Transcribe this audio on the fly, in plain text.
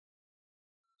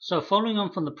So following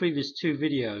on from the previous two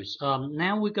videos,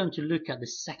 now we're going to look at the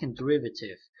second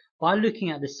derivative. By looking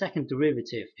at the second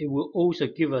derivative, it will also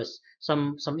give us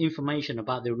some information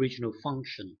about the original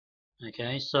function.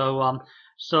 Okay, so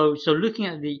looking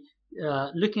at the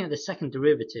second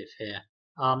derivative here.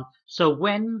 So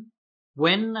when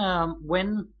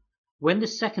the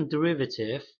second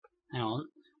derivative, hang on,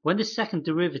 when the second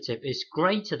derivative is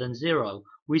greater than 0,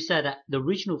 we say that the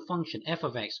original function f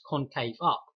of x concave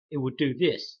up. It would do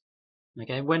this.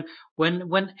 Okay, when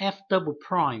f double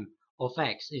prime of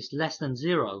x is less than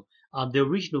 0, the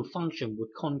original function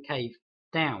would concave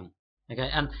down. Okay,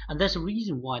 and there's a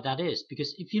reason why that is,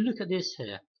 because if you look at this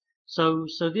here, so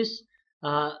this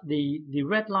the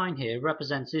red line here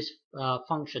represents this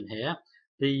function here.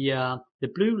 The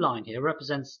blue line here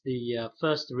represents the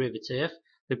first derivative.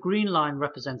 The green line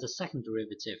represents the second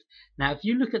derivative. Now, if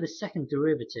you look at the second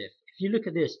derivative, if you look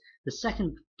at this, the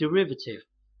second derivative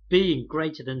being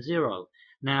greater than 0.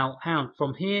 Now,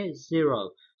 from here is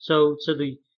 0. So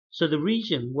the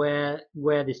region where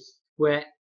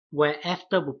f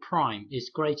double prime is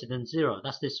greater than 0,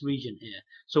 that's this region here.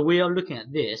 So we are looking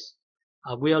at this.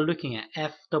 We are looking at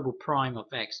f double prime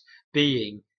of x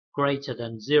being greater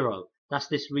than 0. That's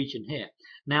this region here.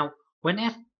 Now, when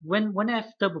f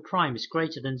double prime is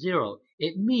greater than 0,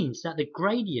 it means that the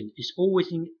gradient is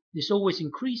always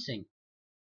increasing.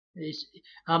 If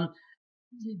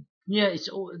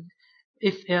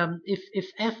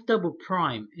f double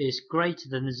prime is greater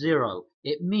than 0,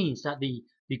 it means that the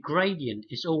gradient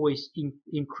is always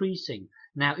increasing.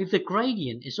 Now, if the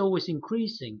gradient is always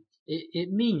increasing, it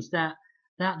means that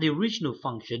the original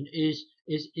function is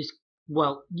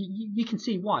well, you can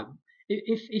see why.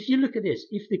 If you look at this,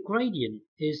 if the gradient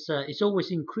is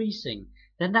always increasing,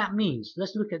 then that means,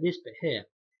 let's look at this bit here.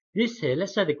 This here,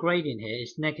 let's say the gradient here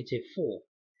is -4.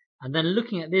 And then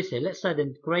looking at this here, let's say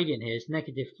the gradient here is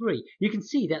 -3. You can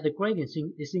see that the gradient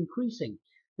is increasing.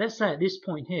 Let's say at this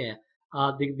point here,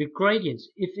 the gradients,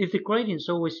 if the gradient is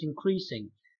always increasing,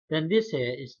 then this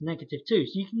here is -2.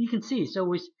 So you can see it's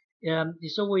always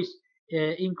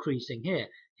increasing here.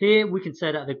 Here we can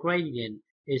say that the gradient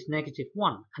is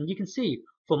 -1, and you can see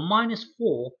from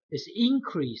 -4 is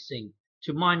increasing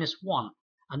to -1.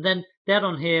 And then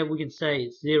down here we can say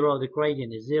it's 0, the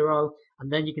gradient is 0, and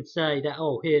then you can say that,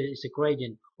 oh, here is a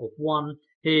gradient of 1,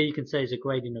 here you can say it's a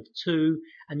gradient of 2,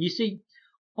 and you see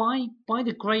by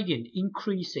the gradient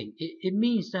increasing, it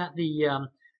means that the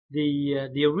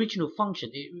original function,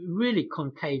 it really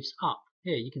concaves up.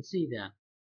 Here you can see that,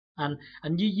 and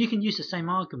you can use the same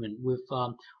argument with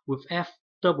f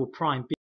double prime